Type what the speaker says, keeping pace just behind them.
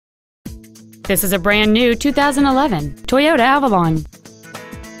This is a brand new 2011 Toyota Avalon.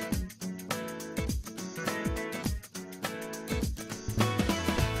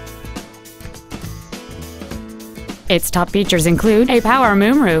 Its top features include a power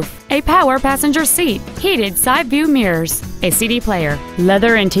moonroof, a power passenger seat, heated side view mirrors, a CD player,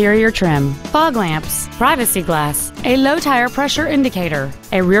 leather interior trim, fog lamps, privacy glass, a low tire pressure indicator,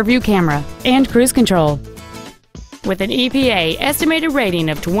 a rear view camera, and cruise control. With an EPA estimated rating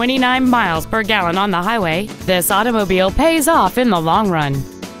of 29 miles per gallon on the highway, this automobile pays off in the long run.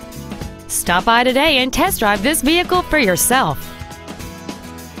 Stop by today and test drive this vehicle for yourself.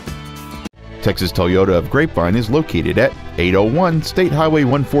 Texas Toyota of Grapevine is located at 801 State Highway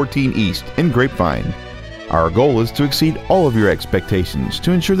 114 East in Grapevine. Our goal is to exceed all of your expectations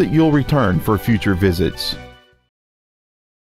to ensure that you'll return for future visits.